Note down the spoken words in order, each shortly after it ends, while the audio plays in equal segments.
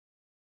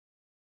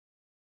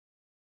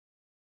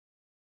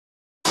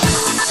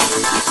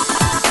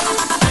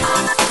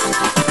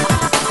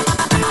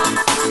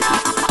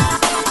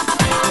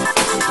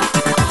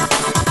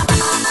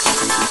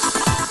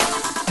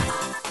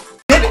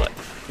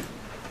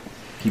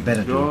He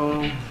better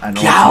do.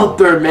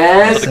 Gowther,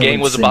 man. So the gang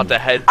was about to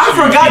head. I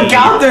forgot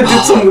Gowther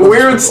did some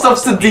weird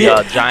stuff to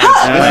the giants.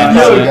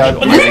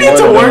 We need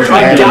to work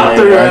on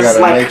Gowther as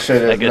like.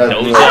 I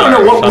don't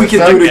know what we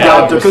can do to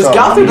Gowther because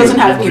Gowther doesn't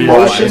have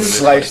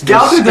emotions.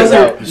 Gowther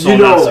doesn't, you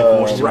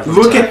know,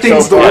 look at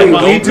things the way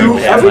we do.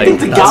 Everything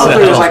to Gowther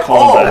is like,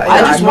 oh,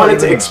 I just wanted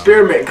to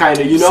experiment, kind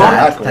of, you know.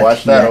 I can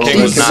watch that.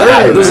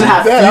 Doesn't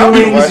have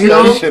feelings, you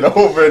know. Shit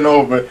over and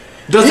over.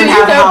 Doesn't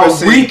have how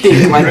we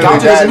think. Like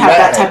Gowther doesn't have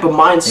that type of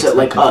mindset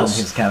like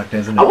us. I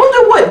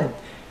wonder what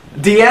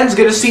Deanne's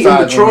gonna see in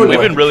the throne. We've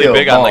been really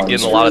big on like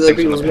getting a lot of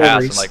things from the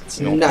past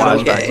and like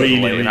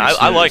flashbacks.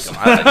 I like them.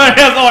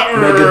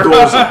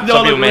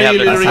 Some people may have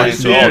their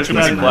complaints too. Too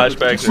many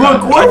flashbacks.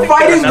 Look, we're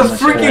fighting the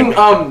freaking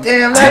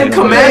 10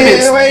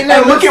 Commandments,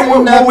 and look at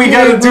what we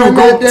gotta do.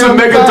 Go to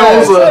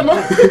Megadoza.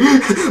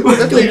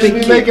 That thing should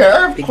be making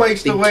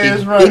earthquakes the way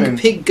it's running.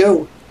 Big pig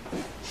go.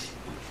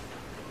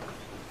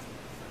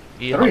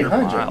 300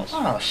 miles.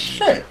 Oh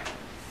shit!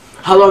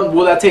 How long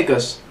will that take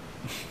us?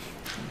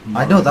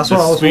 I know, that's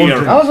what I was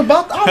wondering. I was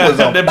about to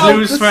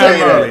say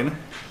that.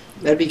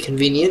 That'd be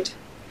convenient.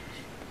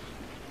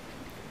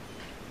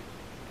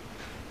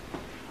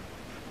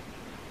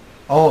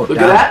 Oh, look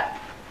at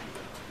that.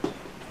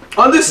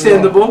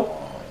 Understandable.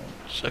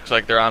 Looks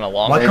like they're on a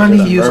long. Why can't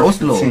he use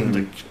Oslo?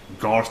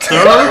 Gowther. Both are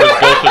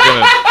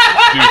gonna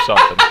do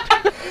something.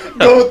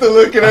 Gowther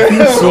looking at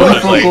him. So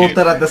for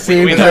Gowther at the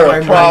same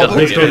time.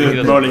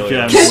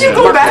 Can you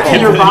go back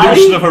in your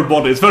body? Of her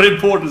body. It's very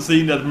important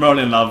seeing that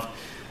Merlin love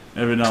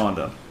every now and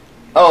then.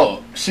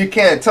 Oh, she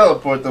can't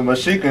teleport them, but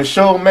she can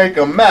make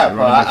a map.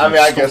 I mean,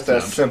 I guess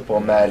that's simple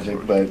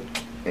magic, but.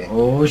 Yeah.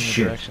 Oh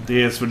shit!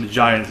 This with the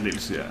giant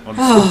lives, yeah.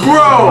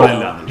 Bro!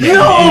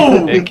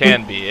 No! It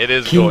can be. It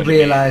is King going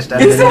realized to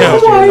be. Is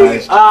that why?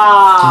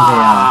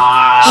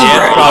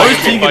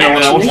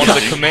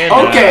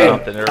 Okay,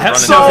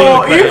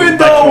 so even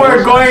though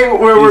we're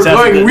going where we're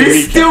going,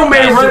 we still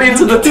may run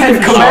into the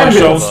 10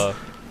 Commandments.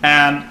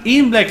 And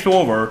in Black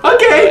Clover,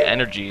 okay,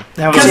 energy.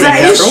 Because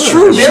that is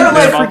true. They're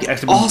like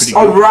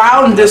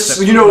around this,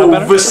 you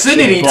know,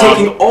 vicinity,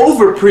 taking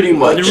over pretty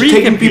much,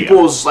 taking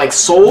people's like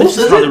souls.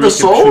 Is it the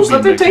souls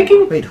that they're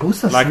taking? Wait,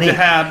 who's the like snake? They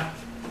had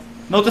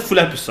not the full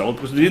episode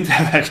because they didn't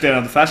have actually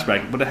another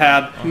flashback, but they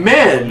had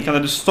man kind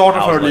of the start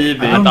of her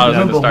leaving. I thought it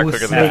was gonna start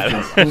cooking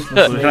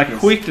that. So they like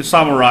quickly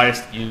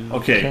summarized.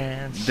 Okay,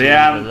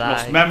 Diane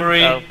lost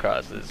memory.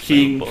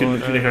 King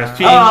couldn't her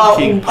king.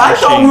 I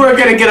thought we were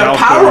gonna get a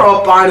power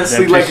up,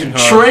 honestly, like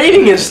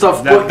training and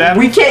stuff. But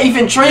we can't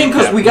even train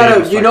because we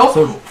gotta, you know,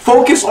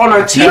 focus on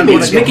our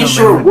teammates, making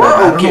sure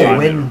we're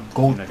okay.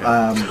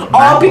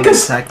 Oh,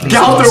 because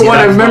Gowther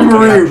wanted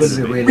memories.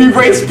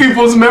 Erase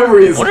people's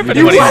memories. What if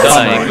anybody's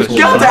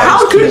done Gowther,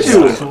 how could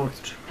you?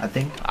 I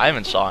think. I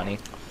haven't saw any.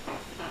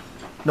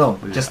 No,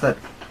 just the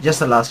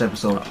last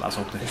episode.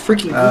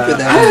 Freaking group of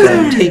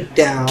that take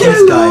down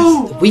these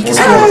guys. The weakest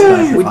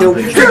ones with no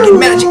freaking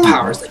magic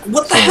powers. Like,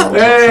 what the hell?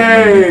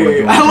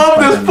 Hey, I love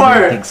this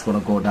part. Things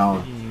gonna go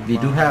down. We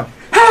do have,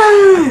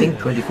 I think,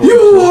 24.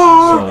 You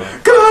are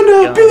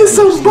gonna be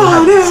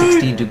somebody.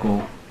 16 to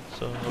go.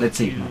 Let's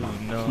see.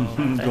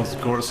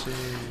 Of course.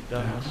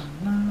 Yo,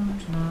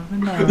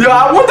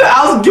 I wonder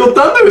how Gil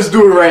Thunder is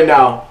doing right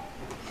now.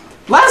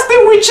 Last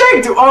thing we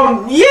checked,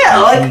 yeah,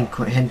 like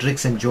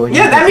Hendrix enjoying.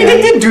 Yeah, I mean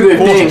they did do their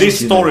thing. This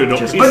story, though,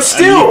 but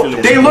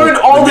still, they learned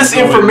all this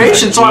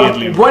information, so I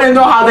want to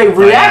know how they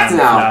react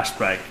now.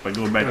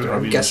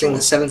 I'm guessing the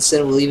 7th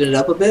sin will even it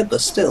up a bit,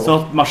 but still. It's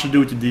not much to do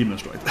with the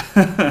demons, right?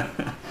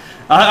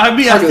 I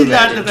mean, I think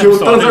that Gil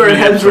Thunder and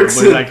Hendrix.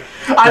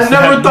 I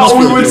never thought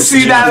we would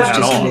see that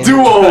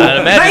duo.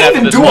 Not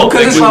even duo,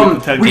 because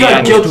we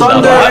got Gil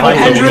Thunder,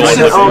 Hendrix,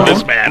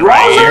 and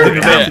Roger.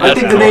 I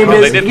think the name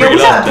is. Yeah, we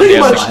got pretty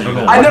much.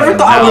 I never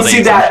thought I would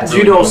see that,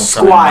 you know,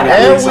 squad.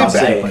 At least I'll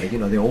say. You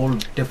know, they're all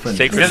different.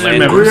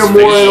 Grimoire.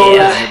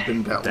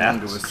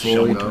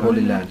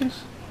 Holy Land.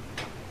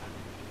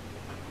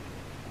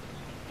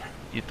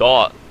 You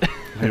thought.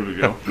 Here we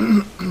go.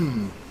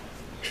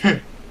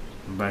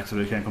 Back to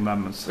the Ten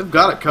Commandments. They've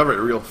got to cover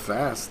it real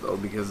fast though,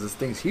 because this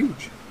thing's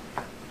huge.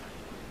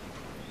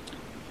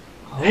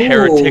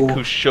 Heretic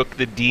who shook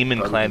the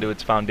demon clan to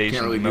its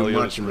foundation.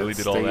 Meliodas really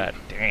did all that.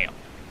 Damn.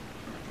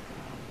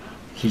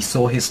 He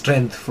saw his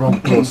strength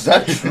from close.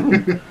 That's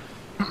true.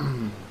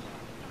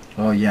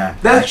 Oh yeah.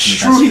 That's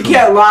true. He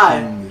can't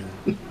lie.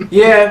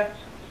 Yeah.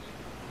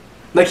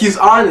 Like he's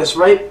honest,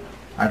 right?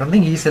 I don't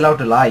think he's allowed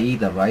to lie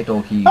either, right?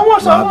 Or he. I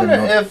wonder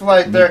if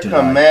like their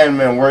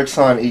commandment works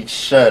on each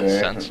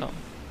shutter.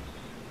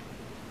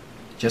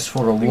 Just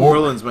for a war.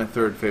 Merlin's my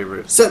third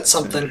favorite. Said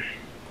something.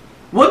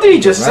 What did he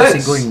just say?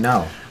 Where's he going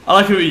now? I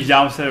like how he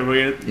jumps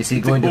everywhere. Is he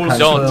going to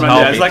Don't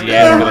tell me. It's like,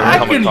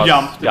 I can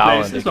jump the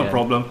place. It's no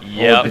problem.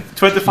 Yeah.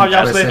 25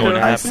 jumps later.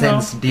 I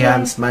sense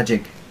Diane's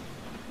magic.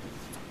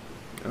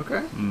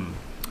 Okay.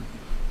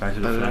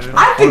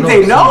 I think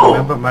they know.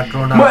 Remember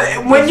Matrona?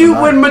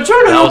 When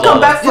Matrona will come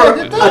back for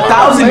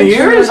 1,000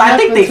 years, I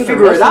think they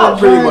figure it out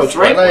pretty much,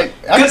 right?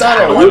 Because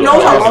who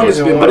knows how long it's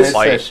been, but it's... Oh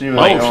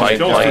god,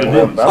 no,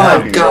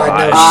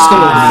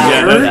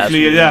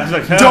 she's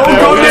gonna Don't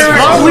go there,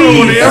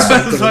 please!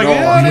 It's like,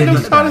 yeah, that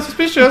looks kind of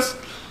suspicious.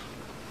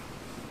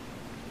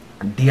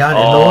 Diane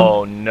alone?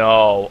 Oh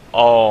no,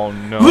 oh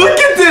no. Look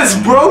at this,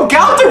 bro!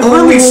 Gowther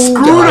really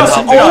screwed us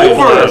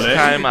over!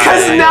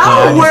 Because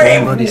now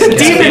the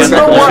demon's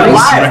no more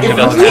alive.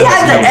 If we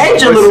had the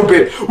edge a little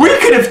bit, we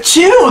could have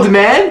chilled,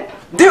 man!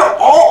 They're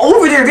all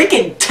over there, they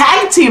can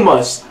tag team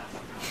us!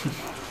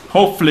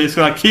 Hopefully it's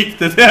gonna kick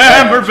the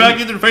hammer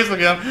back into the face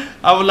again.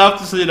 I would love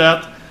to see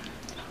that.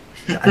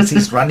 As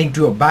he's running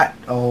to a bat.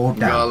 Oh,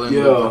 damn.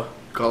 Yeah.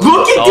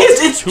 Look at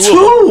this, it's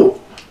two!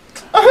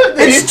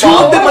 It's two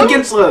of them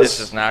against us. This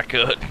is not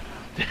good.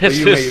 This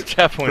is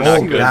definitely not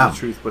good. Down. The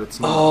truth, but it's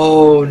not.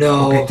 Oh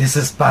no. Okay, this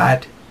is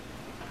bad.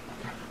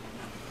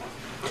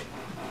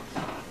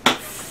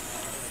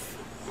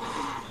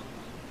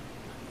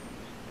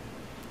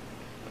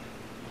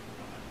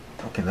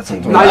 Okay, that's a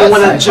Now you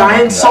want a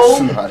giant soul?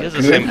 He has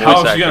the same voice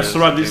How's she actor gonna as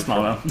survive this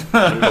now, man?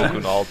 Goku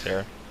and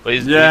Altair. But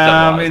he's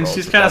Yeah, I mean,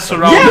 she's kind of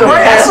surrounded. Yeah,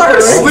 right, I saw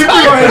her sleeping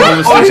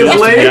on his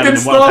leg and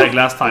stuff.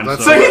 Last time, So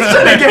he's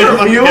trying to get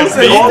her meals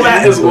and all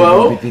that as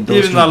well.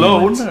 Even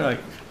alone, like...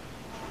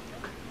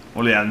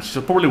 Well, yeah, and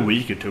she's probably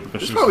weaker too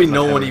because There's probably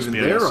no one even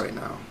there right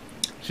now.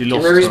 She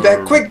lost Memory's her,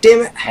 back quick,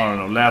 damn it. I don't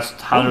know, last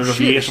 100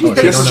 years. Oh,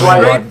 This is don't know why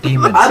about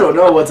demons. I don't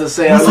know what to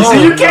say.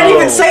 Honestly. You can't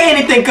even say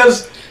anything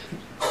because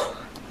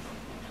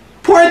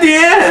poor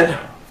Diane.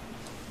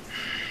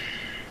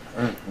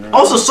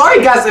 Also,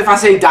 sorry guys if I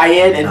say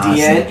Diane and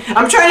Diane.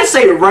 I'm trying to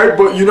say it right,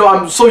 but you know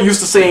I'm so used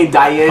to saying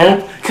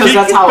Diane because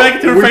that's how we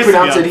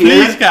pronounce it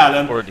here. Please,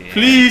 Callan.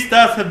 Please,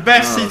 that's the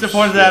best season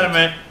point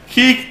anime.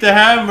 Kick the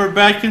hammer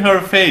back in her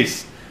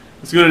face.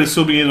 It's good at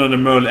zooming in on the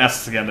Merlin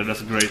S again.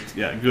 That's great.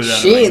 Yeah, good.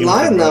 She ain't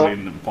lying though.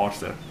 Parts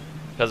there.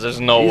 Because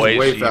there's no way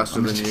way she... faster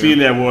than She's you.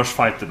 clearly a worse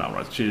fighter now,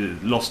 right? She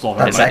lost all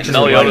her... That's And actually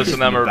Meliodas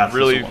and them That's are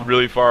really, the one.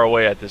 really far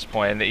away at this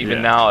point. And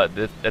even now, at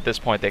this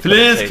point, they couldn't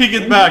Please take... kick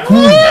it back.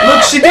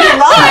 Look, she didn't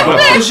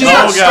lie. She's not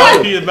Oh, guys,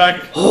 strong. kick it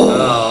back.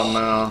 Oh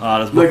no. Ah,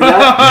 that's Look at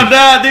that.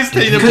 Nah, this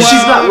thing. Because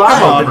she's not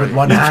lying. Come With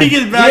one on. hand. Kick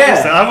it back. Yeah.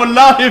 Instead. I would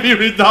love if you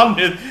had done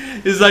it.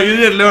 It's like you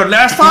didn't learn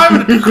last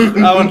time.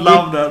 I would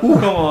love that.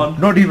 Come on.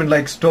 Not even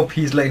like stop,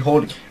 he's like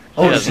holding.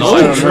 Oh, Yeah, she's no,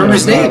 I don't remember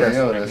his name.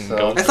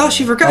 Go. I thought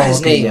she forgot his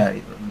okay, name. yeah,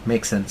 it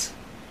makes sense.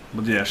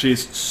 But yeah,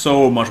 she's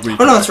so much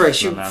weaker. Oh no, that's right.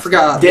 She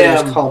forgot that it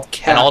Damn. was called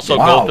Cat. And also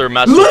Wow. Gowther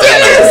messed Look with at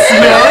this,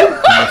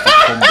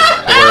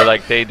 man. where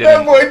like they That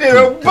didn't... boy did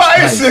a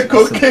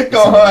bicycle kick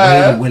on her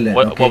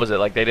ass. What was it?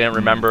 Like they didn't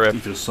remember if...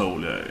 Eat your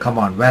soul, yeah. Come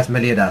on, where's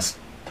Meliodas?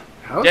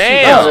 How's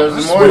Damn! Oh,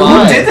 there's more Who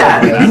than did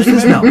that? Who's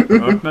this now?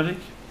 Earth Medic?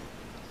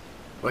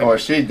 Oh,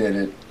 she did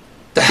it.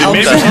 The hell?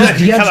 Maybe the hell she's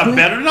is Diaz kind of doing?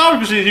 better now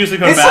because she's using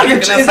her It's back. like a-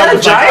 and is that's that how a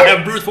it's like, giant? I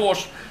have brute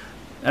force.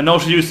 And now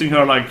she's using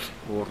her like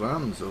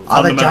Oranzo.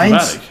 Are the fundamental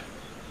giants? magic.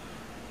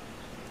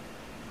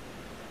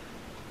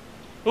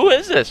 Who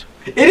is this?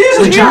 It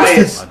is a giant.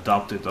 this?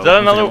 Adopted though. Is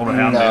that another-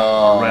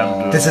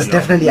 No. This is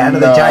definitely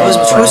another No. giant. Was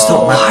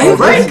Matrosta alive?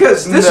 Right,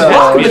 because this No.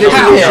 rock in the Yeah.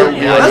 future.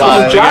 Yeah. That's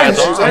what the giants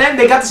Yeah. use. And then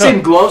they got the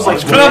same gloves like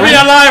Could be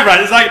alive,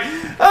 right? It's like,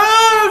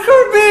 oh,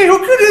 could be. Who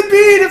could it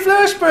be? The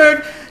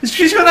flashback.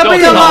 She's gonna be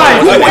Don't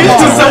alive. tell me. Who is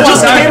this that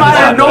just came out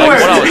of Like nowhere?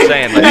 what I was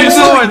saying, like, You And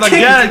saw so it, like,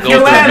 kicked yeah, your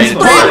Gowther man's made it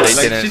butt. clear, They like,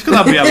 didn't- she's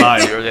gonna be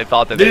alive. They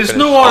thought that they There's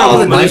couldn't no stop other the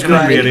woman that's nice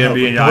gonna guy.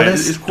 be a giant.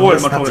 It's core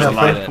Doris, Matrosta's that's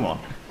alive. her Come on.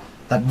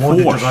 That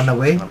wanted Force. to run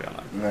away. Gonna be alive.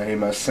 No, he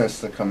must sense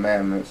the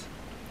commandments.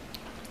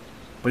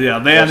 But yeah,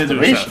 they That's ended the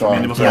with that. I restart.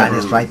 mean, it was Yeah, over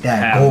it's right there.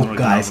 half Go, or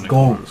guys, half in the go.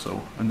 corner,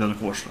 so. And then of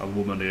course a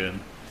woman in.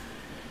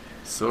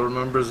 So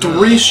remembers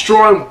 3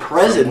 strong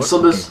presents. So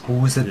this.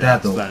 Who is it Yeah, there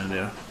though? standing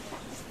there.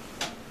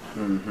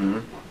 Mm-hmm.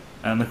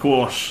 And of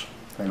course,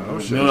 Oh,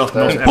 you know, Who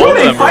are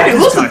they fighting?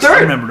 Who's the I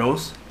third? remember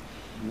those.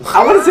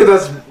 I want to say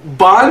that's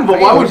Bond, but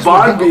why would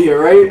Bond be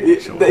here, right?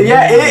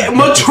 Yeah,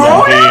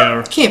 Matrona?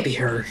 Here. Can't be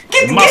her.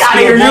 Get out of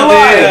here, you're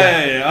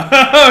lying.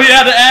 Oh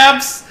yeah, the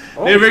abs.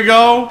 Here we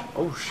go.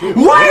 Oh shit.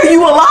 Why are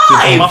you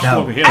alive? Muscle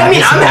over here. I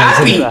mean, I'm What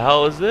happy. the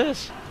hell is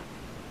this?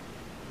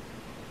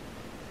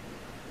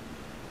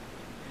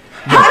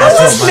 How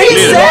does this make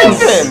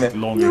sense?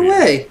 Longer No here.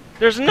 way.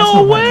 There's That's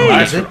no not way. Matrona.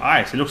 Eyes, her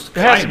eyes. It looks.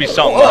 There has to be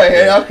something. Oh, up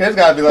there. yeah, okay, it's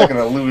gotta be like an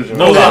illusion.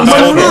 No, that's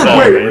Wait, no.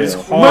 wait, It's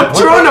hard.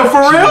 Matrona,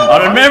 for real?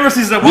 I remember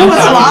since that He one was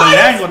time alive? the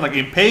Yang was like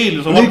impaled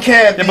or something. You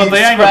can't Yeah, but be the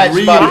Yang was scratched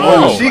really by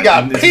poison. low. She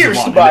got And this is the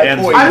pierced one. by It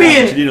ends poison. I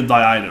mean- she didn't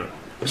die either.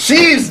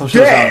 She's So she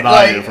was dead. gonna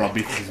die for a Like,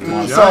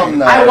 bit.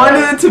 something. I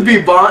wanted it to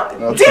be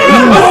Bond. Okay.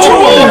 Damn,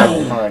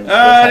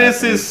 Matrona!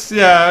 This is,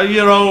 yeah,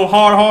 you know,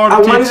 hard. I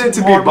wanted it to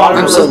be Bond.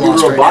 I'm so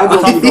lost right Bond now.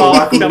 doesn't do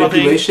rocket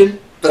manipulation.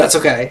 But that's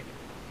okay.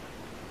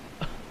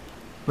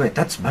 Wait,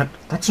 that's not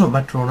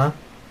Matrona.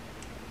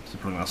 She's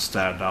probably gonna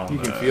stare down. You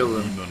can feel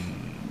them.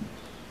 demon.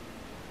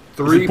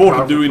 Three important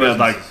powerful doing that,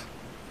 like, presences.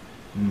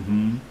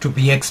 To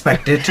be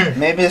expected.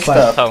 Maybe it's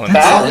But- the Like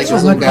back.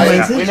 those little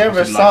guys. We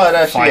never saw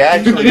that she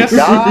actually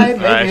died.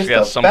 Maybe she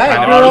has it's the some kind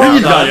back. of-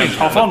 He's Yeah. dying.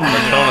 Tough on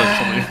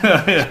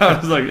yeah, I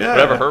was like, yeah.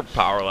 Whatever her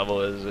power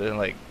level is,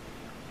 like.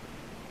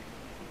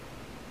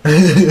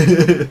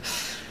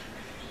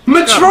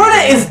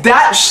 Matrona is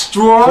that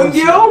strong,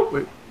 yo?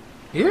 Wait.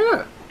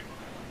 Yeah.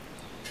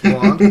 Come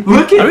on.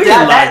 Look at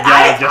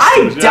that.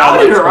 I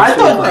doubted her. I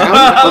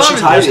thought Oh, she's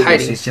hiding.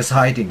 hiding. She's just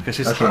hiding. Because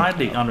she's Okay.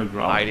 hiding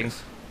underground. Hiding.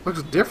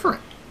 Looks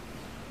different.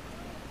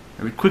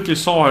 And we quickly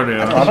saw her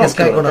there. I think this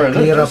guy gonna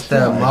clear up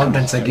the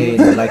mountains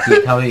again, like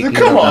how he cleared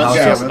Come up the on,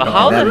 houses. Gavin. But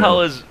how the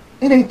hell is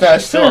It ain't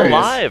that still serious.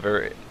 alive?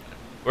 Or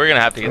we're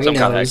gonna have to get Who some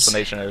kind of knows?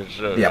 explanation. Or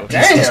Yeah,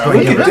 Damn, he's just going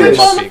he to really get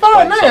trying to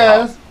find that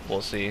ass.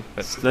 We'll see.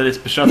 But That is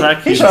special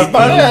attack. He trying to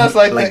find that ass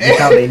like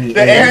without any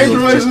the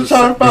androids is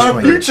trying to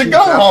find future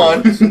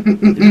Gohan.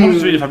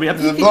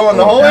 Just blowing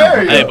the whole hey,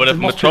 area. but if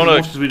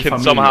Matrona can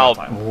somehow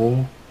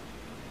Oh,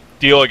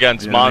 deal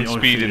against Mon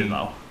Speed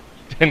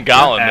and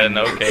Gollum, then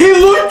okay. He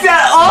looked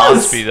at Mon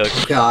us. Speed,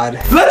 like, God.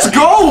 Let's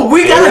go.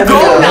 We gotta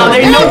go now.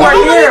 They know How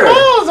we're many here.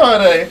 balls are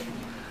they?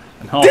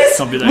 This,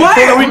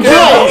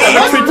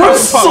 we're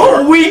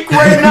so weak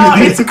right now.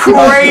 It's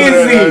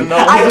crazy.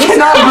 I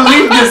cannot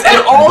believe this.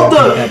 And all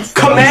the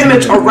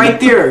commandments are right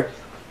there.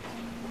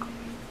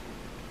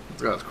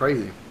 That's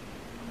crazy.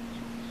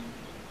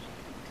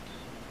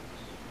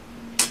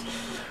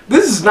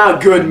 This is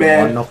not good, one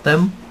man. of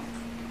them.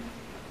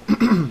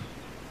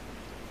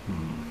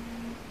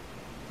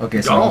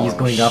 Okay, so Oh, he's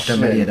going after shit.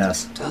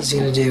 Meliodas. What's he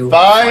gonna do?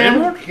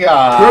 Fire,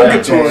 God.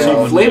 Purgatory,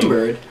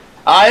 Flamebird.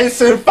 Ice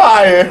and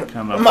fire.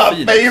 Kind of My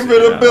feet,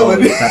 favorite yeah.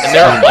 ability. and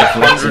they're like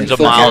hundreds of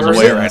miles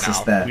away right Is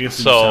now. there. We have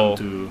to So-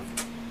 send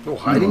Oh,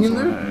 hiding in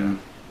there? to.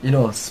 You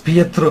know,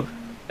 spear through.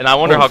 And I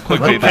wonder how What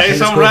quickly the Pay hell is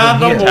some going on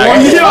random here? boy.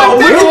 Yo,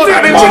 look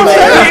at it.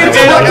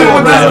 They interrupted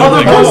with this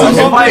other person's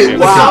fight.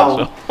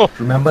 Wow.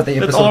 Remember the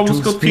That episode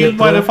almost 2 got spear killed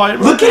by the through? fire.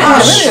 Look at how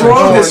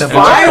strong this It's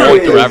fire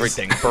going through is.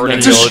 everything, burning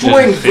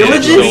Destroying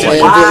villages?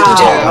 villages.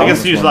 Wow. I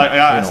guess he's like,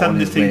 I You know, sent on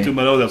this his thing way. to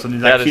Meliodas and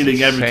he's That like is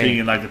killing everything insane.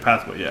 in like the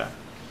pathway, yeah.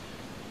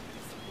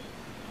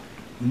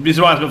 This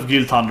reminds me of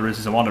Guild Thunder,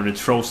 is a wonder it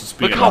throws the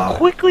spear. Look how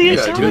quickly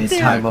it's Yeah, out To its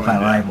there. time of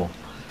arrival.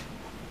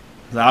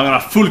 I'm gonna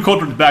full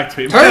control it back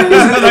to him. Turn, is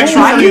it Like,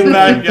 tracking?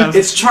 back, yes.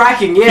 It's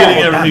tracking, Killing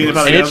yeah. everything in the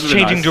pathway. And it's That's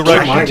really changing nice.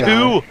 Oh my direction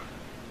God. too.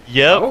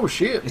 Yep. Oh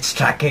shit. It's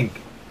tracking.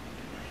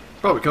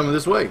 Probably coming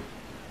this way.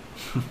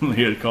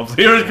 Here it comes.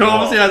 Here it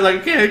comes. Yeah, I was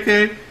like,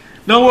 okay.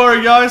 Don't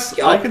worry, guys.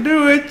 I can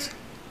do it.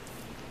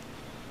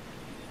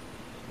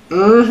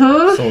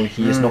 So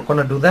he is not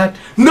gonna do that.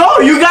 No,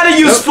 you gotta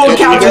use full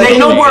counter. They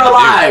know we're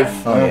alive.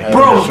 Oh, yeah.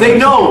 Bro, they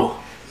know.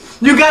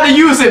 You gotta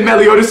use it,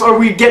 Meliodas, or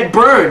we get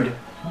burned.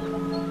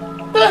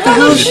 The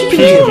hell is she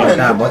doing?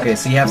 Damn, okay,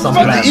 so you have some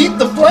About to plan. eat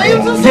the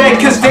flames or something? Yeah,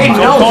 because they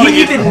know.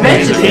 He even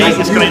mentioned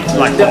It's it. going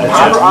like The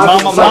power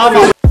of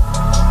Mama